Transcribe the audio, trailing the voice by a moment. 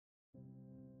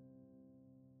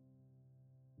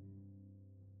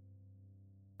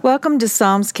Welcome to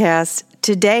Psalmscast.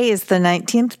 Today is the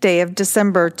 19th day of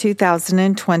December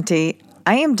 2020.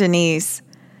 I am Denise.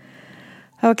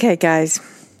 Okay, guys,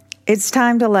 it's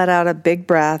time to let out a big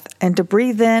breath and to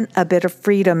breathe in a bit of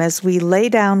freedom as we lay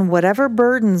down whatever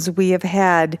burdens we have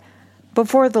had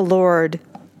before the Lord.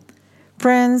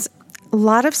 Friends, a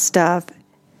lot of stuff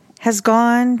has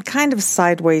gone kind of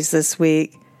sideways this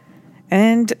week.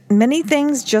 And many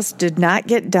things just did not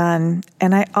get done,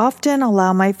 and I often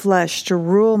allow my flesh to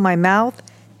rule my mouth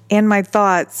and my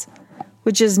thoughts,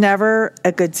 which is never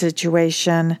a good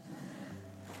situation.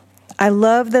 I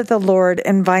love that the Lord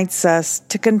invites us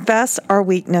to confess our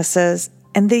weaknesses,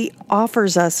 and that He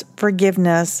offers us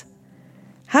forgiveness.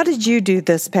 How did you do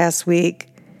this past week?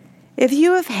 If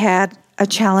you have had a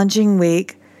challenging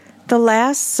week, the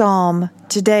last psalm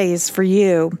today is for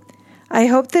you. I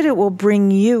hope that it will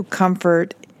bring you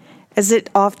comfort, as it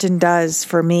often does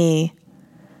for me.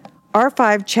 Our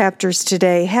 5 chapters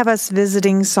today have us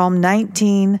visiting Psalm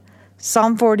 19,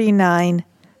 Psalm 49,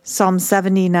 Psalm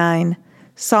 79,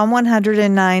 Psalm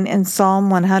 109, and Psalm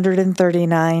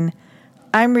 139.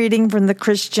 I'm reading from the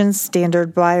Christian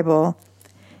Standard Bible.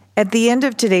 At the end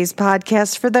of today's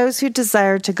podcast, for those who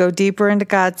desire to go deeper into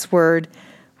God's Word,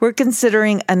 we're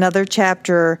considering another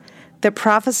chapter that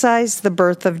prophesies the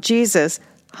birth of Jesus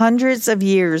hundreds of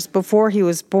years before he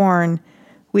was born.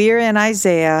 We are in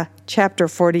Isaiah chapter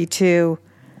 42.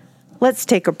 Let's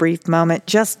take a brief moment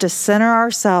just to center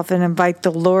ourselves and invite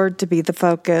the Lord to be the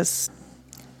focus.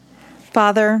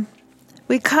 Father,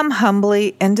 we come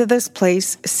humbly into this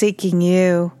place seeking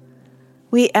you.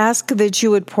 We ask that you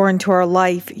would pour into our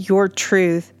life your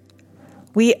truth.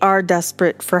 We are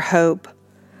desperate for hope.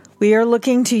 We are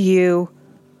looking to you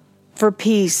for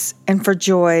peace and for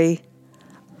joy.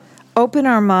 Open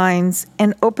our minds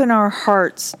and open our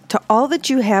hearts to all that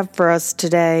you have for us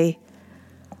today.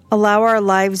 Allow our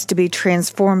lives to be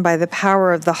transformed by the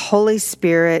power of the Holy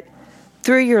Spirit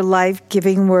through your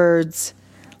life-giving words.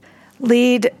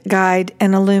 Lead, guide,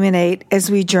 and illuminate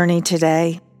as we journey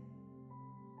today.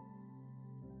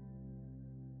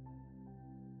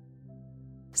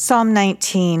 Psalm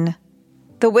 19,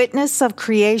 the witness of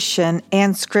creation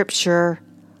and Scripture.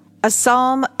 A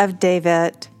psalm of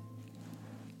David.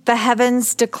 The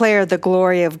heavens declare the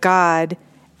glory of God,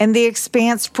 and the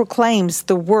expanse proclaims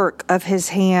the work of his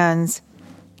hands.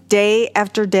 Day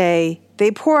after day,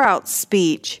 they pour out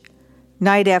speech.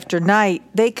 Night after night,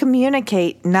 they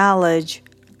communicate knowledge.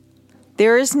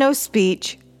 There is no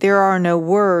speech, there are no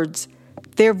words.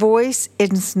 Their voice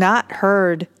is not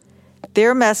heard.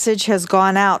 Their message has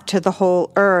gone out to the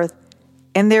whole earth,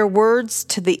 and their words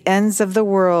to the ends of the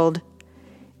world.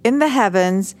 In the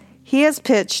heavens, he has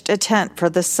pitched a tent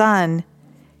for the sun.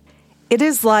 It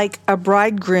is like a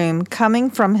bridegroom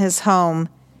coming from his home.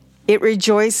 It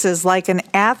rejoices like an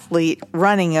athlete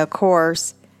running a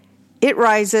course. It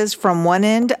rises from one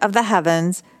end of the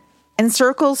heavens and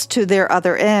circles to their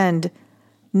other end.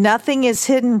 Nothing is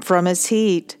hidden from his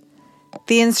heat.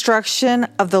 The instruction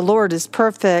of the Lord is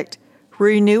perfect,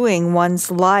 renewing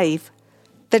one's life.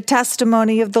 The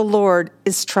testimony of the Lord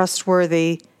is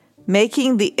trustworthy,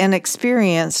 making the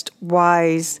inexperienced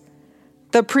wise.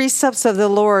 The precepts of the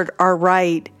Lord are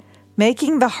right,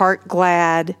 making the heart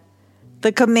glad.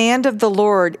 The command of the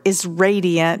Lord is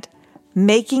radiant,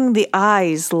 making the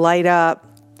eyes light up.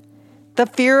 The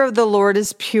fear of the Lord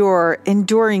is pure,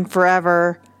 enduring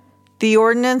forever. The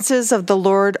ordinances of the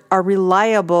Lord are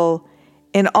reliable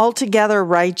and altogether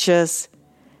righteous.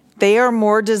 They are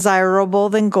more desirable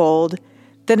than gold,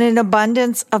 than an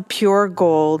abundance of pure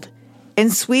gold,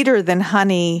 and sweeter than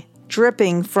honey,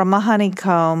 dripping from a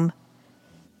honeycomb.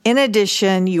 In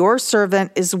addition, your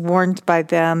servant is warned by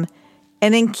them,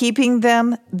 and in keeping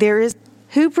them there is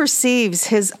who perceives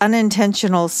his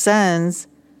unintentional sins.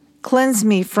 Cleanse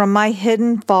me from my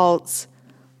hidden faults.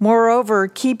 Moreover,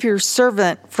 keep your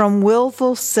servant from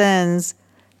willful sins.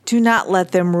 Do not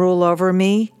let them rule over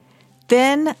me.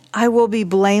 Then I will be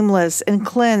blameless and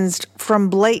cleansed from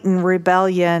blatant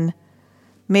rebellion.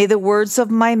 May the words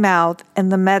of my mouth and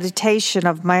the meditation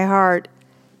of my heart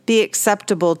be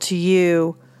acceptable to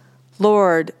you,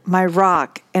 Lord, my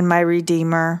rock and my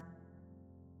redeemer.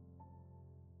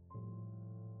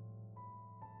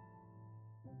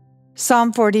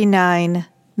 Psalm 49,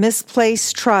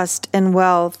 Misplaced Trust in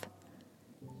Wealth.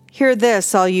 Hear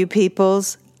this, all you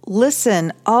peoples.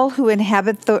 Listen, all who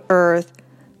inhabit the earth,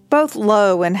 both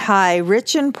low and high,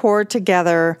 rich and poor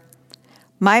together.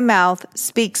 My mouth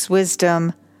speaks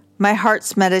wisdom. My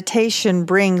heart's meditation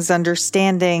brings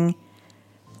understanding.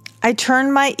 I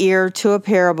turn my ear to a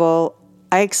parable.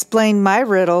 I explain my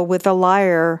riddle with a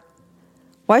lyre.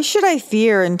 Why should I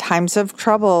fear in times of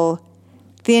trouble?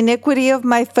 The iniquity of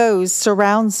my foes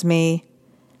surrounds me.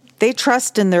 They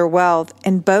trust in their wealth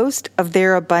and boast of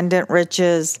their abundant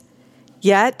riches.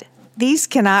 Yet these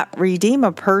cannot redeem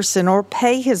a person or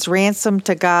pay his ransom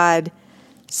to God.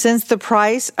 Since the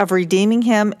price of redeeming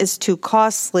him is too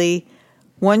costly,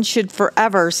 one should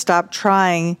forever stop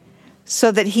trying,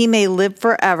 so that he may live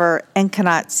forever and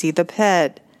cannot see the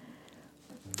pit.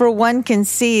 For one can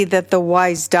see that the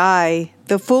wise die,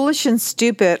 the foolish and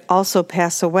stupid also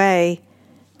pass away.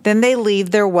 Then they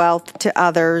leave their wealth to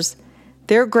others.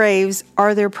 Their graves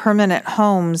are their permanent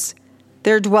homes,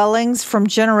 their dwellings from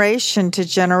generation to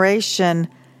generation,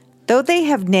 though they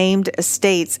have named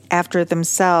estates after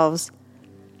themselves.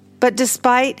 But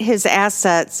despite his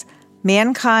assets,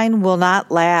 mankind will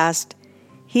not last.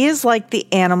 He is like the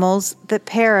animals that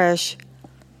perish.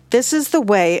 This is the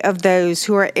way of those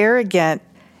who are arrogant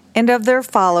and of their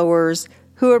followers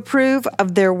who approve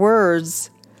of their words.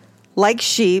 Like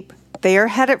sheep, they are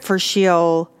headed for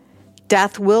Sheol.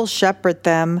 Death will shepherd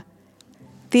them.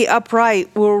 The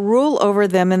upright will rule over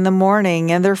them in the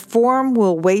morning, and their form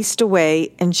will waste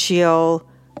away in Sheol,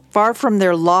 far from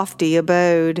their lofty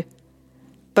abode.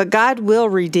 But God will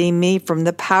redeem me from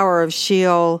the power of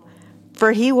Sheol,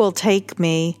 for he will take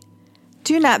me.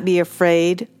 Do not be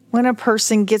afraid when a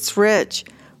person gets rich,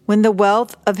 when the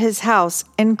wealth of his house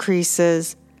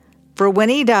increases. For when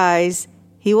he dies,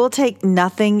 he will take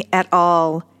nothing at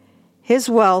all. His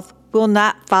wealth will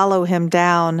not follow him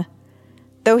down.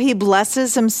 Though he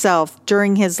blesses himself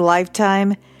during his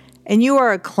lifetime, and you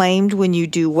are acclaimed when you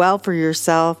do well for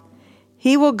yourself,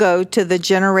 he will go to the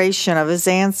generation of his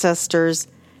ancestors.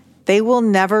 They will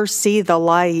never see the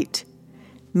light.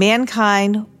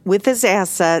 Mankind, with his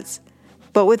assets,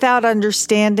 but without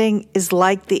understanding, is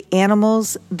like the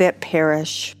animals that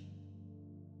perish.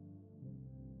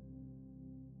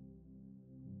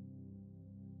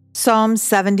 Psalm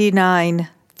 79,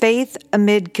 Faith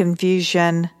Amid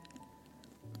Confusion.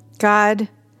 God,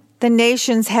 the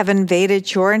nations have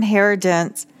invaded your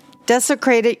inheritance,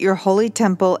 desecrated your holy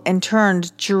temple, and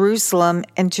turned Jerusalem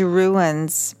into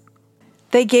ruins.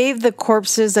 They gave the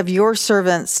corpses of your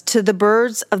servants to the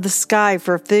birds of the sky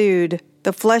for food,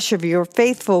 the flesh of your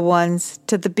faithful ones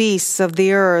to the beasts of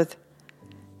the earth.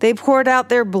 They poured out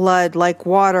their blood like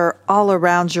water all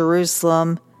around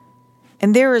Jerusalem,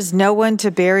 and there is no one to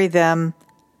bury them.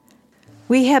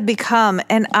 We have become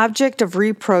an object of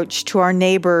reproach to our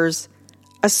neighbors,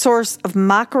 a source of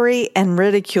mockery and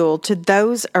ridicule to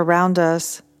those around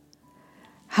us.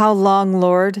 How long,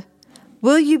 Lord?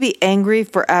 Will you be angry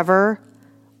forever?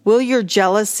 Will your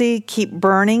jealousy keep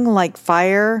burning like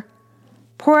fire?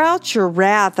 Pour out your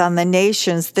wrath on the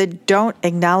nations that don't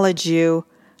acknowledge you,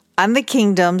 on the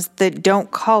kingdoms that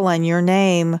don't call on your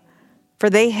name, for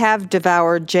they have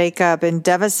devoured Jacob and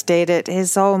devastated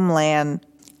his homeland.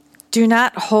 Do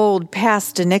not hold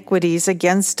past iniquities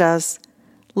against us.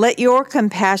 Let your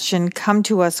compassion come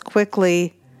to us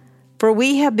quickly, for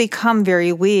we have become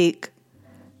very weak.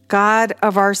 God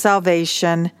of our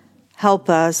salvation, help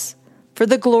us, for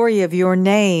the glory of your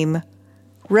name.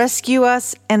 Rescue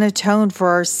us and atone for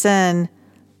our sin,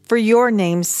 for your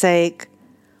name's sake.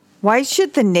 Why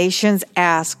should the nations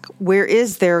ask, where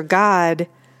is their God?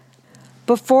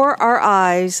 Before our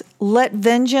eyes, let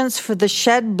vengeance for the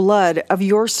shed blood of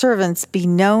your servants be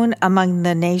known among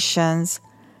the nations.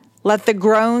 Let the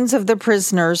groans of the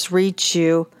prisoners reach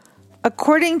you.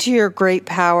 According to your great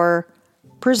power,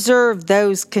 preserve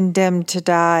those condemned to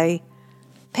die.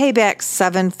 Pay back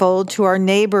sevenfold to our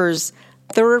neighbors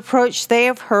the reproach they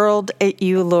have hurled at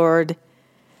you, Lord.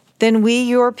 Then we,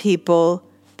 your people,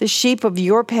 the sheep of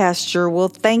your pasture, will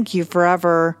thank you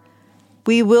forever.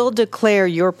 We will declare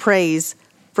your praise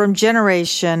from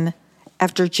generation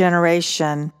after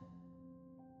generation.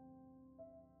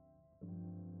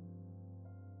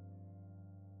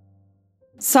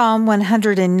 Psalm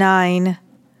 109,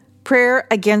 Prayer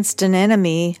Against an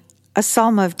Enemy, a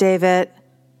Psalm of David.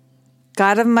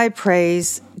 God of my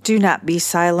praise, do not be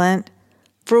silent,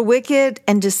 for wicked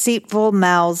and deceitful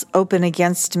mouths open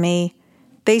against me.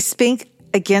 They speak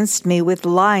against me with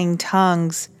lying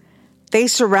tongues. They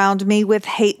surround me with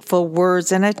hateful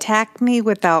words and attack me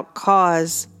without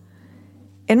cause.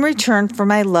 In return for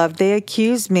my love, they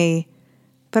accuse me,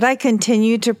 but I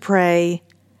continue to pray.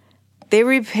 They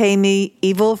repay me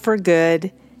evil for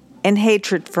good and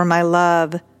hatred for my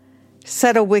love.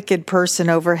 Set a wicked person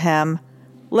over him.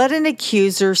 Let an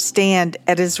accuser stand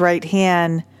at his right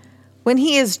hand. When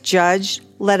he is judged,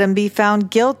 let him be found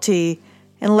guilty,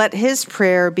 and let his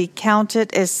prayer be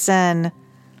counted as sin.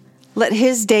 Let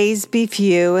his days be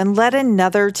few, and let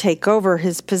another take over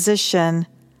his position.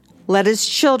 Let his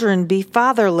children be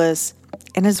fatherless,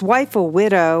 and his wife a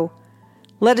widow.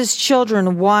 Let his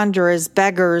children wander as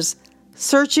beggars,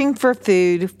 searching for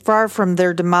food far from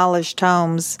their demolished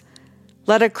homes.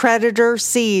 Let a creditor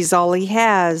seize all he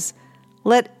has.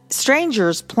 Let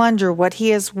strangers plunder what he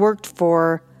has worked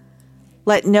for.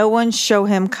 Let no one show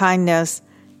him kindness,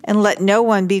 and let no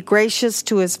one be gracious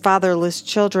to his fatherless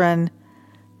children.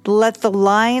 Let the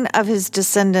line of his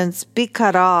descendants be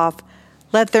cut off.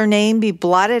 Let their name be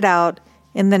blotted out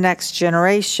in the next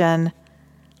generation.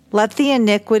 Let the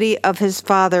iniquity of his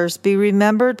fathers be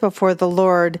remembered before the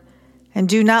Lord, and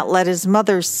do not let his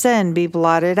mother's sin be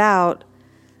blotted out.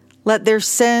 Let their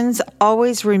sins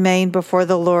always remain before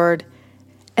the Lord,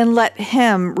 and let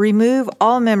him remove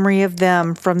all memory of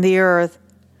them from the earth.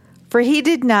 For he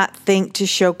did not think to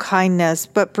show kindness,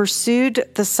 but pursued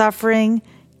the suffering,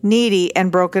 needy,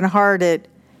 and brokenhearted,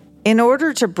 in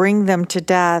order to bring them to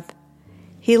death.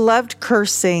 He loved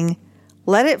cursing,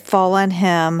 let it fall on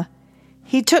him.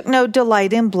 He took no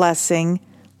delight in blessing,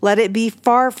 let it be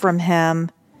far from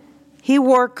him. He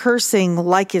wore cursing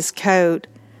like his coat,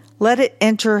 let it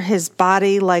enter his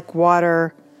body like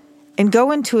water, and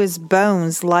go into his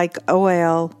bones like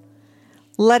oil.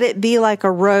 Let it be like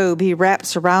a robe he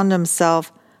wraps around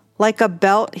himself, like a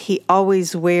belt he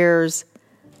always wears.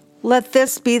 Let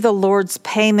this be the Lord's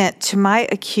payment to my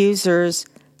accusers,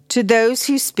 to those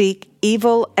who speak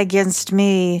evil against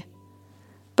me.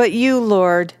 But you,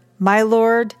 Lord, my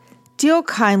Lord, deal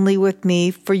kindly with me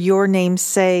for your name's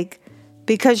sake,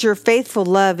 because your faithful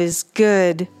love is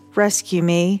good. Rescue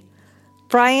me,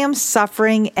 for I am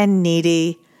suffering and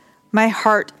needy. My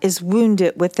heart is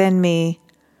wounded within me.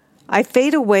 I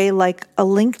fade away like a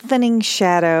lengthening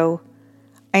shadow.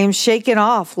 I am shaken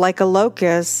off like a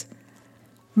locust.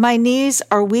 My knees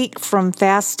are weak from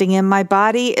fasting, and my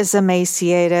body is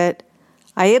emaciated.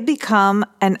 I have become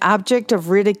an object of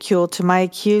ridicule to my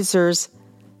accusers.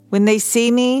 When they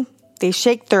see me, they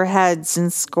shake their heads in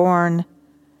scorn.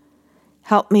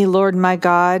 Help me, Lord my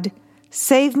God.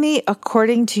 Save me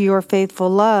according to your faithful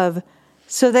love,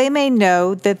 so they may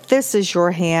know that this is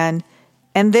your hand,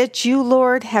 and that you,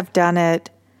 Lord, have done it.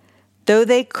 Though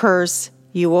they curse,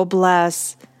 you will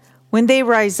bless. When they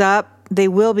rise up, they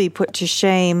will be put to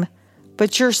shame,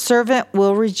 but your servant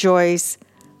will rejoice.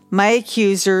 My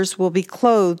accusers will be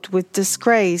clothed with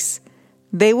disgrace.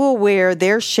 They will wear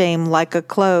their shame like a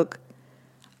cloak.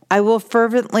 I will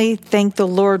fervently thank the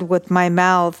Lord with my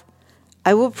mouth.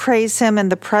 I will praise him in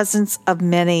the presence of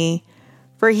many,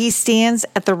 for he stands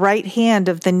at the right hand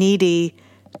of the needy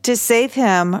to save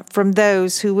him from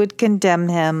those who would condemn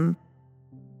him.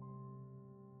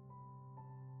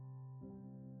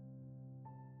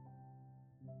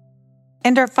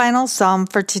 And our final psalm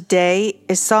for today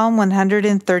is Psalm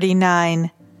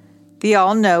 139, the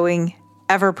all-knowing,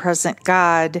 ever-present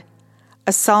God,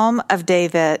 a psalm of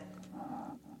David.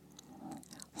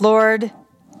 Lord,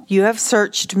 you have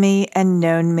searched me and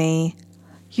known me.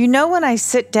 You know when I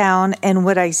sit down and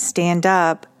when I stand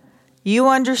up. You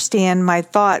understand my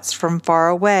thoughts from far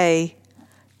away.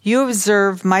 You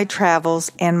observe my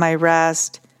travels and my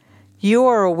rest. You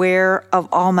are aware of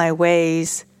all my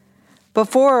ways.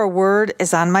 Before a word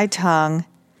is on my tongue,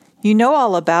 you know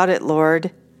all about it,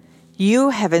 Lord. You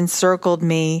have encircled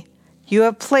me. You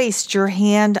have placed your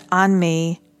hand on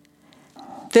me.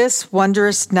 This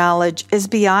wondrous knowledge is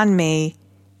beyond me.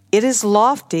 It is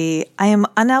lofty. I am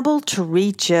unable to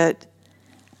reach it.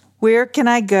 Where can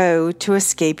I go to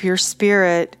escape your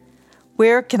spirit?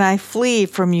 Where can I flee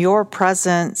from your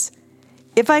presence?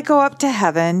 If I go up to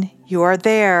heaven, you are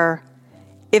there.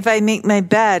 If I make my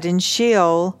bed in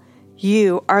Sheol,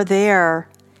 you are there.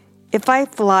 If I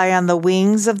fly on the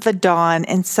wings of the dawn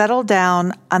and settle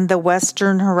down on the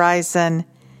western horizon,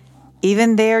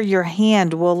 even there your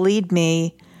hand will lead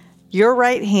me. Your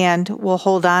right hand will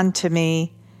hold on to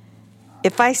me.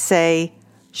 If I say,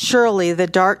 surely the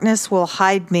darkness will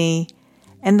hide me,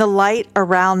 and the light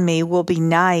around me will be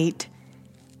night,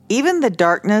 even the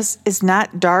darkness is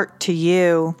not dark to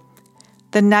you.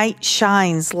 The night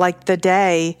shines like the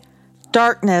day.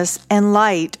 Darkness and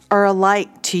light are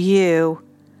alike to you.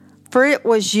 For it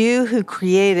was you who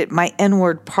created my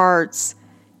inward parts.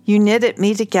 You knitted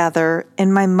me together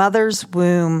in my mother's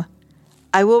womb.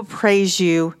 I will praise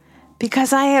you,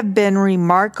 because I have been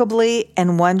remarkably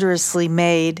and wondrously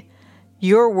made.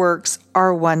 Your works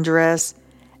are wondrous,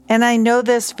 and I know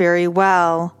this very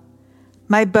well.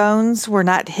 My bones were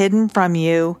not hidden from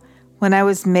you when I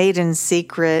was made in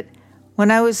secret,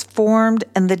 when I was formed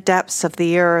in the depths of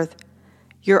the earth.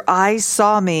 Your eyes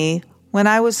saw me when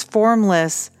I was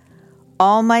formless.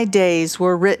 All my days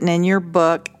were written in your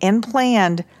book and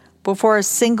planned before a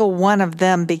single one of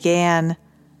them began.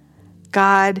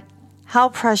 God, how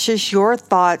precious your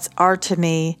thoughts are to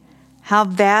me. how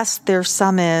vast their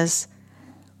sum is.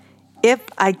 If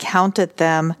I counted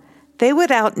them, they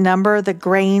would outnumber the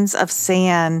grains of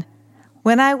sand.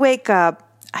 When I wake up,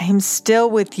 I am still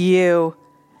with you.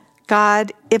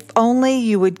 God, if only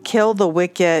you would kill the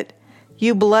wicked.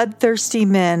 You bloodthirsty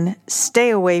men, stay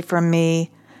away from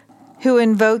me, who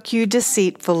invoke you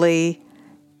deceitfully.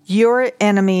 Your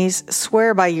enemies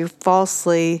swear by you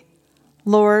falsely.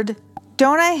 Lord,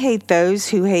 don't I hate those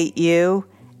who hate you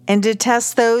and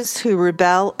detest those who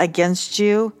rebel against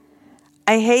you?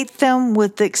 I hate them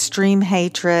with extreme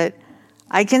hatred.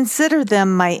 I consider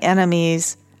them my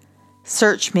enemies.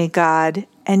 Search me, God,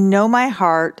 and know my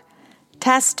heart.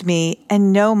 Test me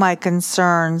and know my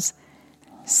concerns.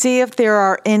 See if there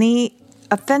are any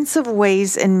offensive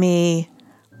ways in me.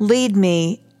 Lead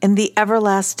me in the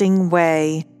everlasting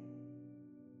way.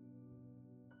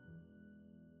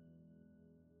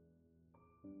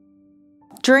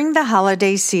 During the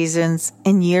holiday seasons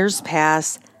in years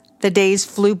past, the days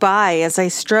flew by as I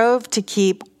strove to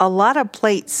keep a lot of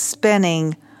plates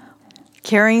spinning,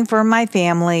 caring for my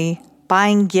family,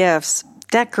 buying gifts,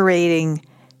 decorating,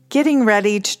 getting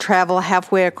ready to travel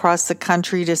halfway across the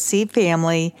country to see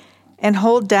family, and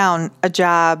hold down a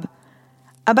job.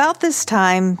 About this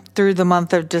time, through the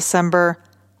month of December,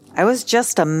 I was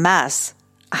just a mess.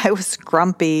 I was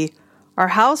grumpy. Our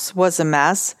house was a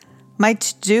mess. My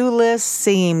to-do list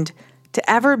seemed to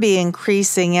ever be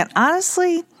increasing, and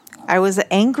honestly, I was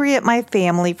angry at my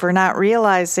family for not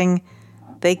realizing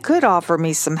they could offer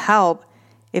me some help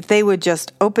if they would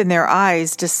just open their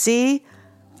eyes to see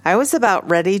I was about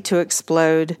ready to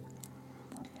explode.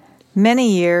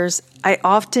 Many years, I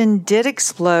often did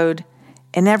explode,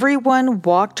 and everyone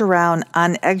walked around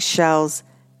on eggshells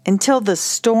until the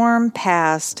storm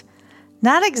passed.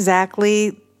 Not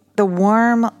exactly the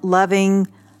warm, loving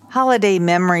holiday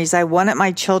memories I wanted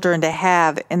my children to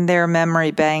have in their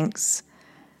memory banks.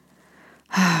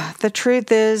 The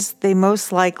truth is, they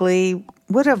most likely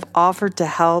would have offered to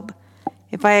help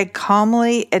if I had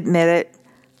calmly admitted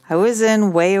I was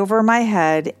in way over my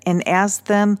head and asked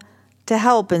them to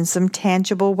help in some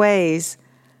tangible ways.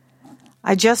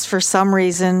 I just, for some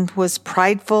reason, was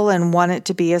prideful and wanted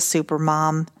to be a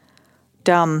supermom.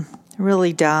 Dumb,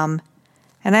 really dumb.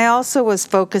 And I also was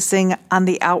focusing on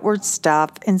the outward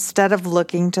stuff instead of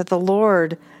looking to the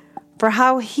Lord for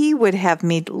how He would have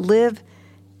me live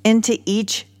into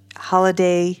each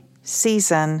holiday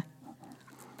season.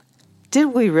 Did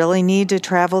we really need to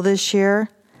travel this year?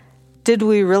 Did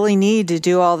we really need to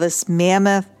do all this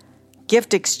mammoth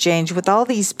gift exchange with all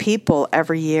these people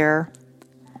every year?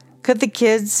 Could the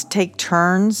kids take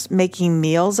turns making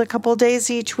meals a couple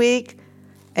days each week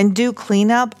and do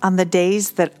cleanup on the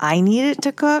days that I needed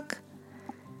to cook?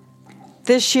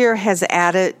 This year has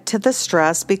added to the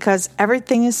stress because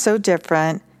everything is so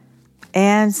different,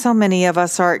 and so many of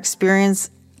us are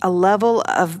experiencing a level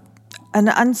of an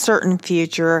uncertain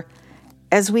future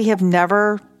as we have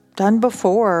never done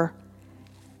before.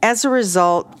 As a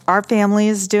result, our family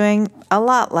is doing a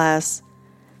lot less.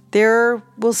 There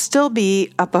will still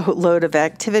be a boatload of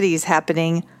activities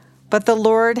happening, but the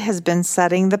Lord has been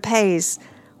setting the pace,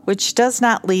 which does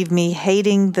not leave me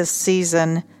hating this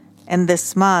season and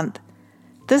this month.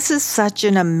 This is such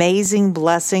an amazing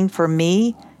blessing for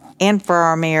me and for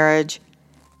our marriage.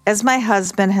 As my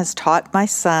husband has taught my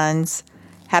sons,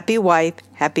 happy wife,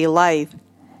 happy life.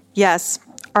 Yes,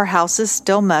 our house is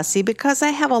still messy because I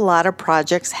have a lot of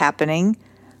projects happening,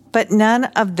 but none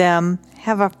of them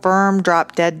have a firm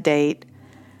drop-dead date.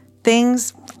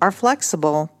 Things are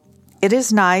flexible. It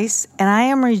is nice, and I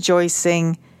am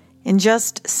rejoicing in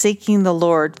just seeking the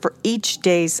Lord for each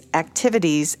day's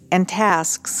activities and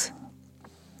tasks.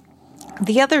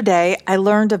 The other day, I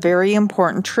learned a very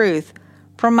important truth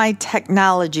from my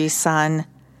technology son.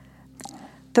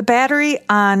 The battery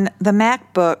on the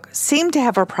MacBook seemed to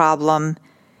have a problem.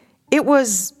 It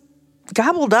was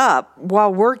gobbled up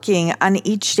while working on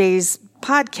each day's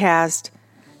podcast.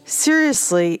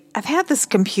 Seriously, I've had this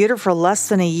computer for less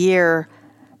than a year,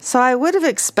 so I would have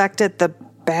expected the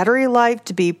battery life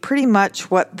to be pretty much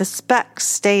what the specs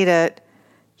stated.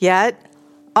 Yet,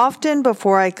 often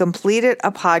before I completed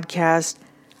a podcast,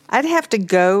 I'd have to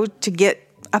go to get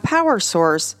a power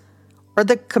source, or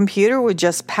the computer would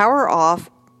just power off,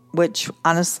 which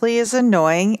honestly is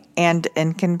annoying and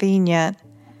inconvenient.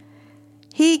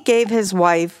 He gave his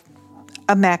wife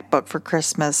a MacBook for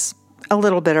Christmas, a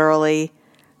little bit early,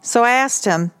 so I asked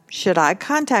him, should I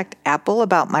contact Apple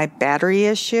about my battery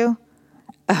issue?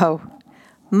 Oh,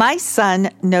 my son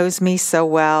knows me so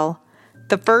well.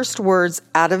 The first words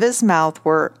out of his mouth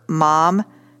were, "Mom,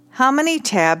 how many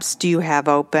tabs do you have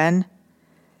open?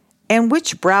 And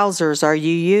which browsers are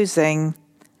you using?"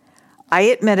 I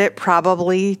admit it,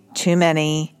 probably too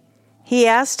many. He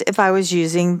asked if I was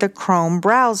using the Chrome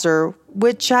browser,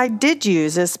 which I did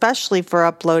use, especially for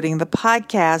uploading the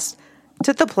podcast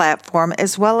to the platform,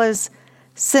 as well as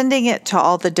sending it to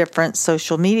all the different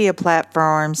social media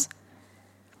platforms.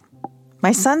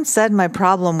 My son said my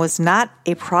problem was not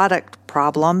a product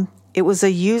problem. It was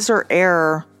a user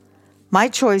error. My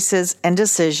choices and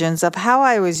decisions of how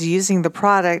I was using the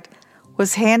product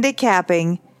was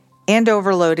handicapping and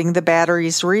overloading the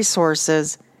battery's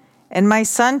resources, and my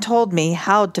son told me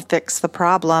how to fix the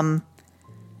problem.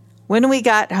 When we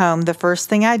got home, the first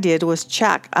thing I did was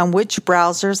check on which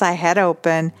browsers I had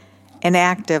open and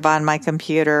active on my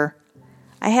computer.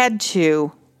 I had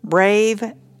two, Brave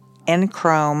and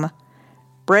Chrome.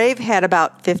 Brave had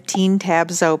about 15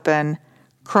 tabs open.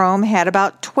 Chrome had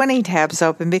about 20 tabs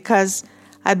open because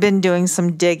I've been doing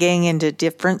some digging into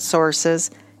different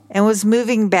sources and was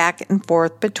moving back and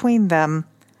forth between them.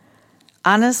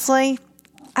 Honestly,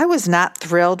 I was not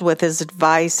thrilled with his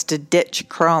advice to ditch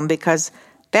Chrome because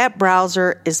that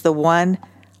browser is the one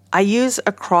I use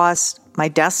across my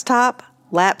desktop,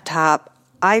 laptop,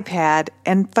 iPad,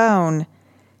 and phone.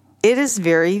 It is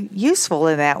very useful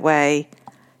in that way.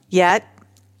 Yet,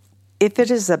 if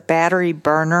it is a battery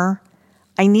burner,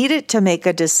 I needed to make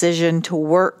a decision to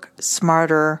work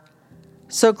smarter.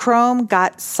 So Chrome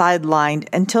got sidelined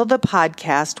until the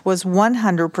podcast was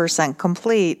 100%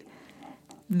 complete.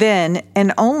 Then,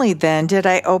 and only then, did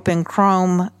I open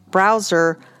Chrome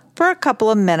browser for a couple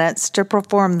of minutes to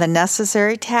perform the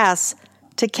necessary tasks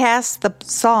to cast the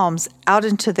Psalms out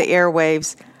into the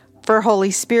airwaves for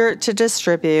Holy Spirit to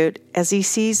distribute as He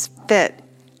sees fit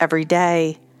every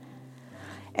day.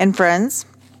 And friends,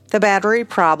 the battery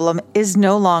problem is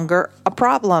no longer a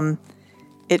problem.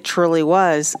 It truly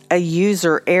was a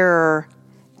user error.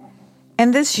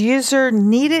 And this user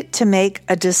needed to make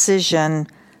a decision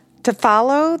to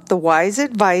follow the wise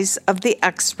advice of the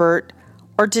expert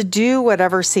or to do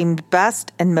whatever seemed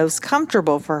best and most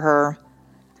comfortable for her.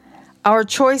 Our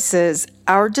choices,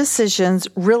 our decisions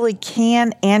really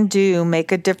can and do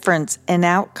make a difference in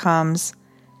outcomes.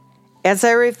 As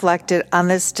I reflected on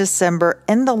this December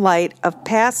in the light of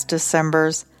past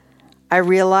Decembers, I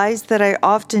realized that I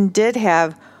often did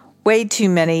have way too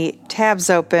many tabs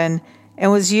open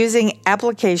and was using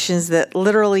applications that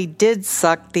literally did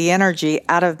suck the energy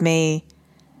out of me.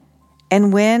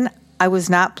 And when I was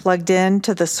not plugged in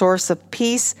to the source of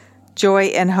peace, joy,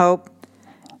 and hope,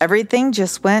 everything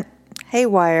just went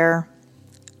haywire.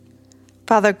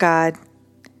 Father God,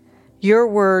 Your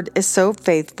word is so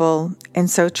faithful and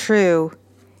so true.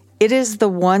 It is the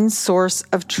one source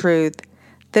of truth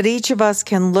that each of us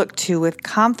can look to with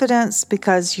confidence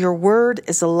because your word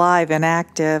is alive and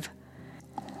active.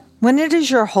 When it is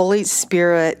your Holy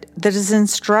Spirit that is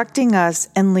instructing us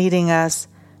and leading us,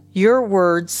 your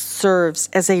word serves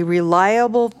as a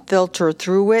reliable filter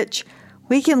through which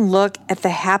we can look at the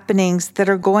happenings that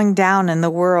are going down in the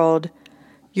world.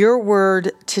 Your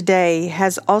word today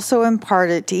has also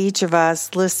imparted to each of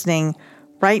us listening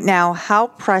right now how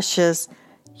precious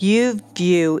you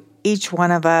view each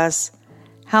one of us,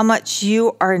 how much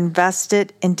you are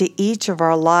invested into each of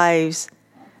our lives.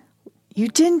 You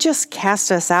didn't just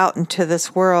cast us out into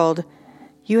this world.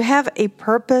 You have a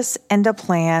purpose and a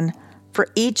plan for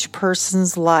each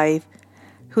person's life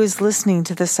who is listening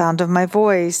to the sound of my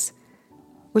voice,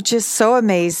 which is so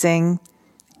amazing.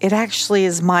 It actually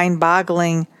is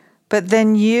mind-boggling. But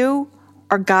then you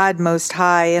are God Most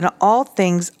High, and all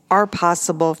things are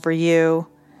possible for you.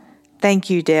 Thank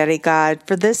you, Daddy God,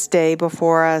 for this day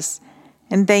before us,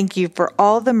 and thank you for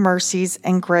all the mercies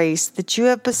and grace that you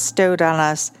have bestowed on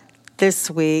us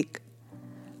this week.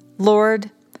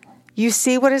 Lord, you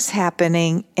see what is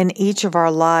happening in each of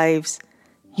our lives.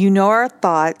 You know our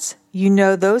thoughts. You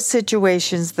know those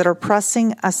situations that are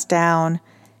pressing us down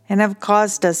and have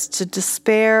caused us to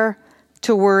despair,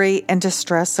 to worry, and to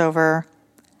stress over.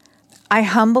 I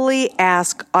humbly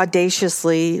ask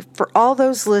audaciously for all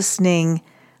those listening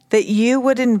that you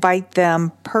would invite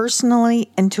them personally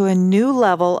into a new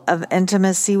level of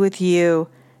intimacy with you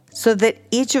so that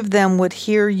each of them would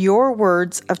hear your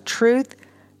words of truth,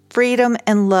 freedom,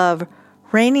 and love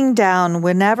raining down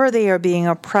whenever they are being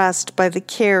oppressed by the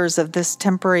cares of this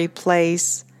temporary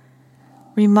place.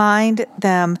 Remind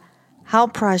them how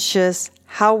precious,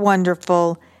 how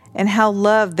wonderful, and how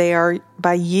loved they are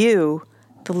by you,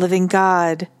 the living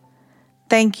God.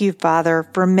 Thank you, Father,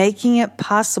 for making it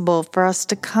possible for us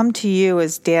to come to you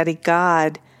as Daddy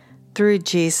God through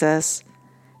Jesus.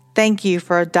 Thank you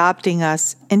for adopting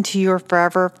us into your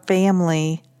forever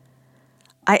family.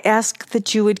 I ask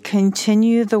that you would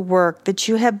continue the work that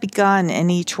you have begun in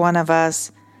each one of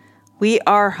us. We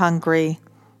are hungry.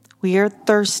 We are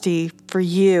thirsty for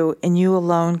you and you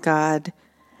alone, God.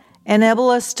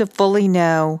 Enable us to fully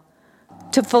know,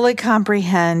 to fully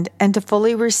comprehend, and to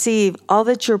fully receive all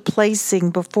that you're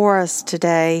placing before us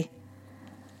today.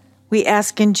 We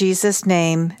ask in Jesus'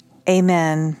 name,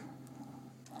 amen.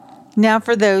 Now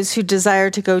for those who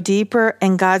desire to go deeper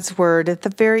in God's Word, at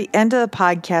the very end of the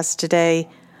podcast today,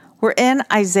 we're in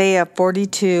Isaiah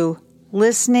 42,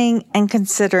 listening and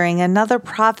considering another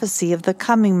prophecy of the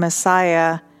coming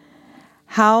Messiah.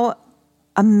 How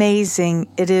amazing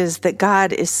it is that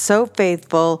God is so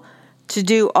faithful to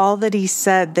do all that He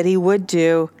said that He would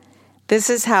do. This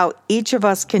is how each of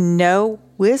us can know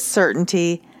with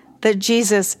certainty that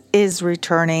Jesus is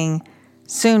returning.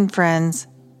 Soon, friends,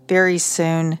 very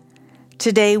soon.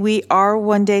 Today we are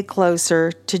one day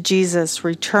closer to Jesus'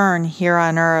 return here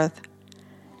on earth.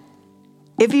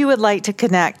 If you would like to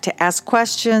connect, to ask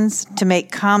questions, to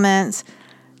make comments,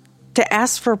 to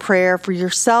ask for prayer for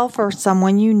yourself or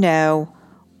someone you know,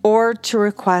 or to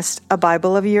request a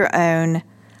Bible of your own,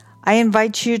 I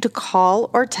invite you to call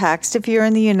or text if you're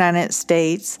in the United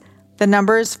States. The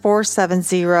number is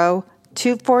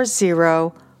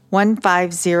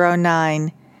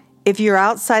 470-240-1509. If you're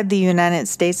outside the United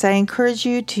States, I encourage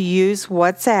you to use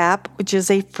WhatsApp, which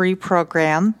is a free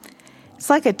program. It's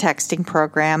like a texting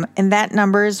program, and that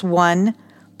number is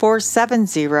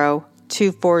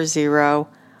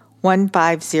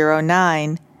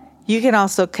 1-470-240-1509. You can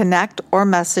also connect or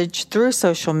message through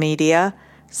social media.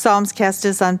 Psalmscast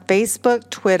is on Facebook,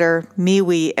 Twitter,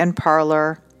 MeWe, and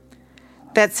Parler.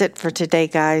 That's it for today,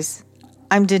 guys.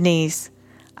 I'm Denise.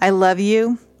 I love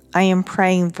you. I am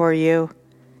praying for you.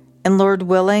 And Lord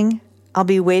willing, I'll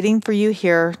be waiting for you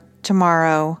here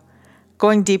tomorrow.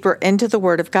 Going deeper into the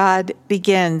Word of God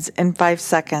begins in 5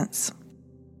 seconds.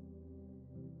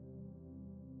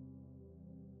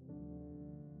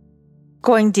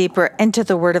 Going deeper into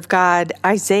the Word of God,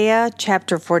 Isaiah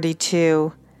chapter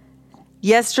 42.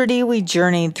 Yesterday we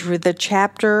journeyed through the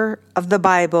chapter of the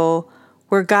Bible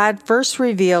where God first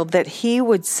revealed that He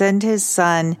would send His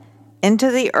Son into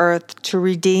the earth to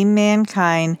redeem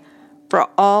mankind for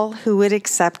all who would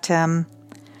accept Him.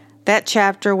 That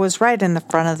chapter was right in the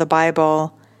front of the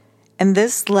Bible, and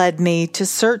this led me to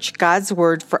search God's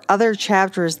Word for other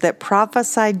chapters that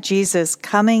prophesied Jesus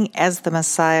coming as the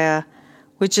Messiah,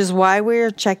 which is why we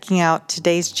are checking out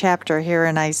today's chapter here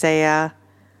in Isaiah.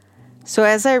 So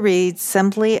as I read,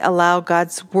 simply allow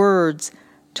God's words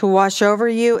to wash over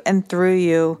you and through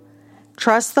you.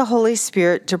 Trust the Holy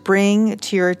Spirit to bring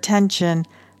to your attention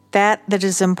that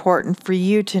is important for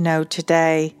you to know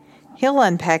today. He'll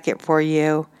unpack it for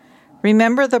you.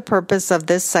 Remember, the purpose of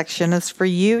this section is for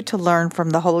you to learn from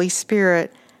the Holy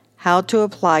Spirit how to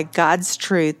apply God's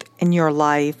truth in your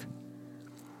life.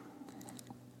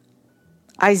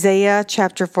 Isaiah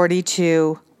chapter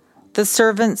 42, the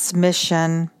servant's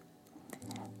mission.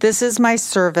 This is my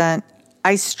servant,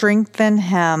 I strengthen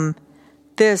him.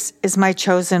 This is my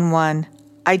chosen one,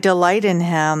 I delight in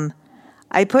him.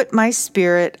 I put my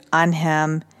spirit on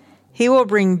him. He will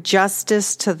bring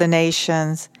justice to the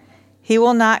nations. He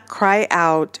will not cry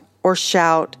out or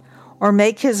shout or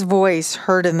make his voice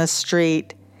heard in the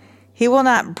street. He will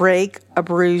not break a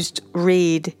bruised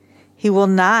reed. He will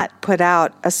not put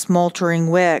out a smoldering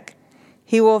wick.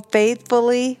 He will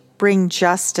faithfully bring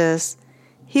justice.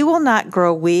 He will not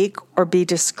grow weak or be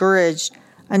discouraged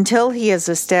until he has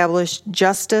established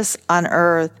justice on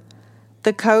earth.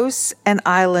 The coasts and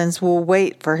islands will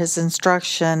wait for his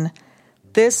instruction.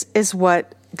 This is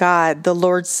what God, the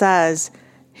Lord, says,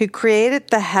 who created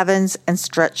the heavens and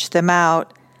stretched them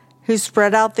out, who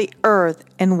spread out the earth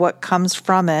and what comes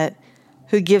from it,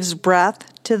 who gives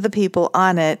breath to the people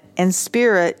on it and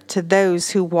spirit to those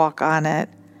who walk on it.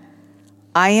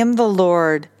 I am the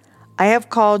Lord. I have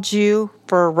called you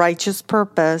for a righteous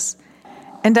purpose,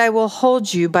 and I will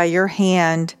hold you by your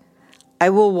hand. I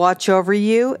will watch over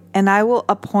you, and I will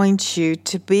appoint you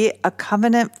to be a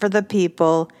covenant for the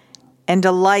people and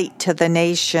a light to the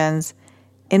nations,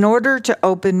 in order to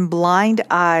open blind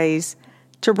eyes,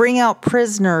 to bring out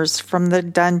prisoners from the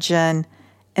dungeon,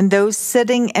 and those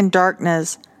sitting in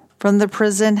darkness from the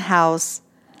prison house.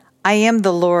 I am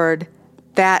the Lord,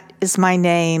 that is my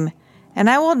name, and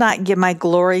I will not give my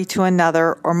glory to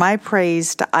another or my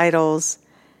praise to idols.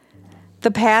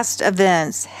 The past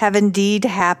events have indeed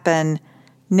happened.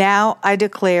 Now I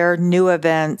declare new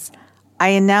events. I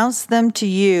announce them to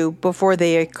you before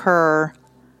they occur.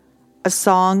 A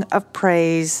song of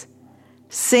praise.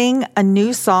 Sing a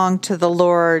new song to the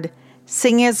Lord.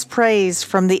 Sing his praise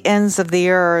from the ends of the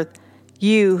earth.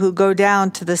 You who go down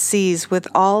to the seas with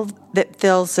all that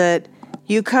fills it,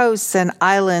 You coasts and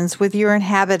islands with your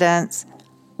inhabitants,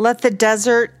 let the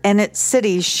desert and its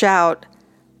cities shout.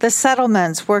 The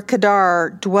settlements where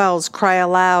Kedar dwells cry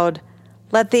aloud.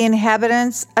 Let the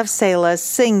inhabitants of Selah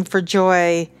sing for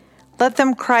joy. Let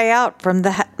them cry out from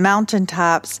the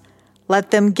mountaintops.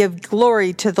 Let them give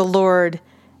glory to the Lord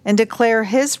and declare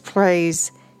his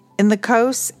praise in the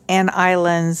coasts and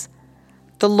islands.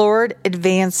 The Lord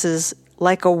advances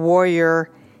like a warrior.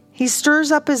 He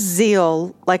stirs up his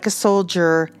zeal like a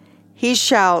soldier. He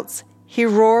shouts, he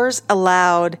roars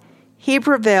aloud. He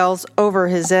prevails over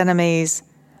his enemies.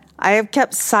 I have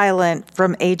kept silent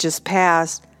from ages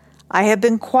past. I have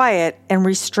been quiet and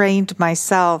restrained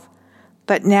myself.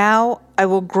 But now I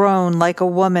will groan like a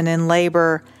woman in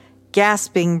labor,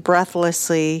 gasping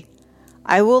breathlessly.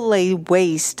 I will lay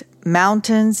waste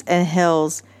mountains and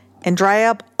hills and dry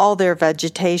up all their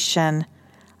vegetation.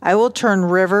 I will turn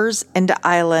rivers into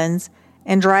islands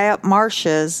and dry up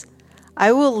marshes.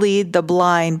 I will lead the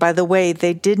blind by the way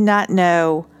they did not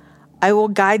know. I will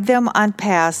guide them on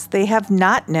paths they have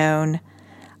not known.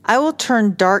 I will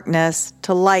turn darkness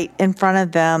to light in front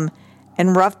of them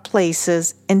and rough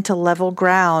places into level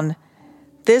ground.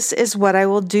 This is what I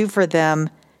will do for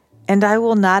them, and I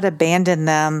will not abandon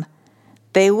them.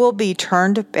 They will be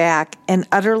turned back and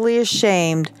utterly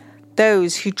ashamed,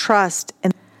 those who trust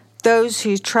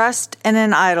in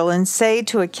an idol and say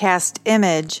to a cast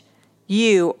image,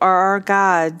 "You are our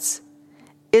gods."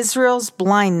 Israel's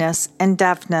blindness and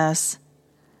deafness.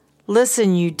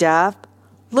 Listen, you deaf.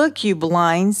 Look, you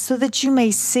blind, so that you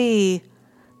may see.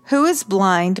 Who is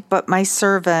blind but my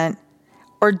servant,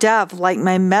 or deaf like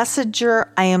my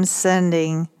messenger I am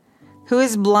sending? Who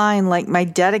is blind like my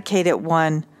dedicated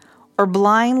one, or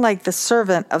blind like the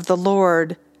servant of the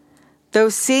Lord? Though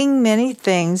seeing many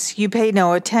things, you pay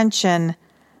no attention.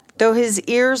 Though his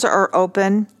ears are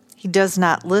open, he does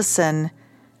not listen.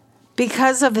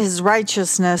 Because of his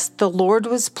righteousness, the Lord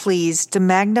was pleased to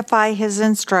magnify his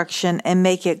instruction and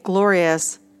make it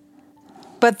glorious.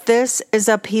 But this is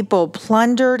a people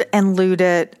plundered and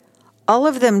looted, all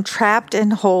of them trapped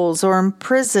in holes or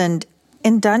imprisoned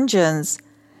in dungeons.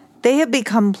 They have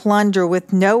become plunder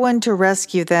with no one to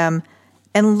rescue them,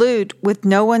 and loot with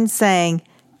no one saying,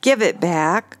 "Give it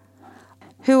back."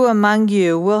 Who among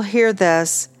you will hear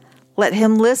this? Let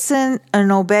him listen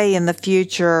and obey in the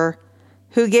future.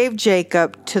 Who gave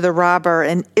Jacob to the robber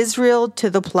and Israel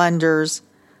to the plunderers?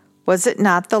 Was it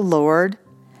not the Lord?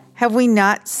 Have we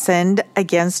not sinned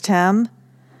against him?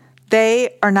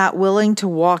 They are not willing to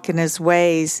walk in his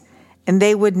ways, and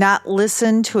they would not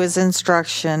listen to his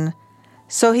instruction.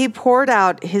 So he poured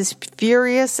out his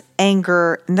furious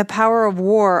anger and the power of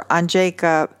war on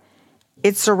Jacob.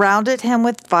 It surrounded him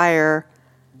with fire,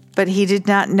 but he did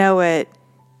not know it.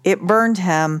 It burned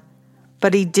him,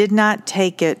 but he did not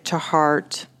take it to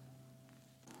heart.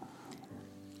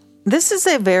 This is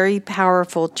a very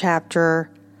powerful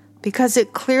chapter because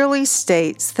it clearly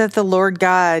states that the Lord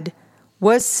God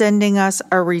was sending us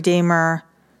a Redeemer,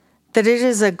 that it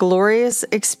is a glorious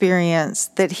experience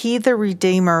that he, the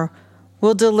Redeemer,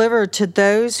 will deliver to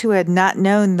those who had not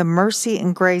known the mercy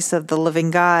and grace of the living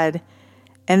God,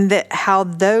 and that how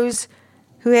those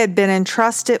who had been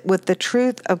entrusted with the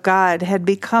truth of God had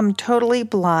become totally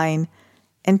blind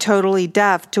and totally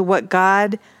deaf to what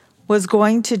God was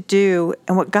going to do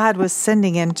and what God was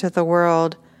sending into the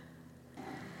world.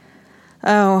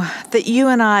 Oh, that you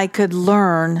and I could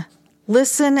learn,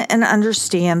 listen, and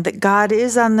understand that God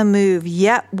is on the move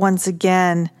yet once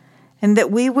again, and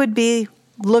that we would be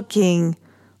looking,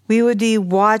 we would be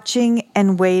watching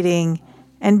and waiting,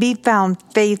 and be found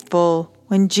faithful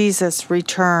when Jesus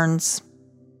returns.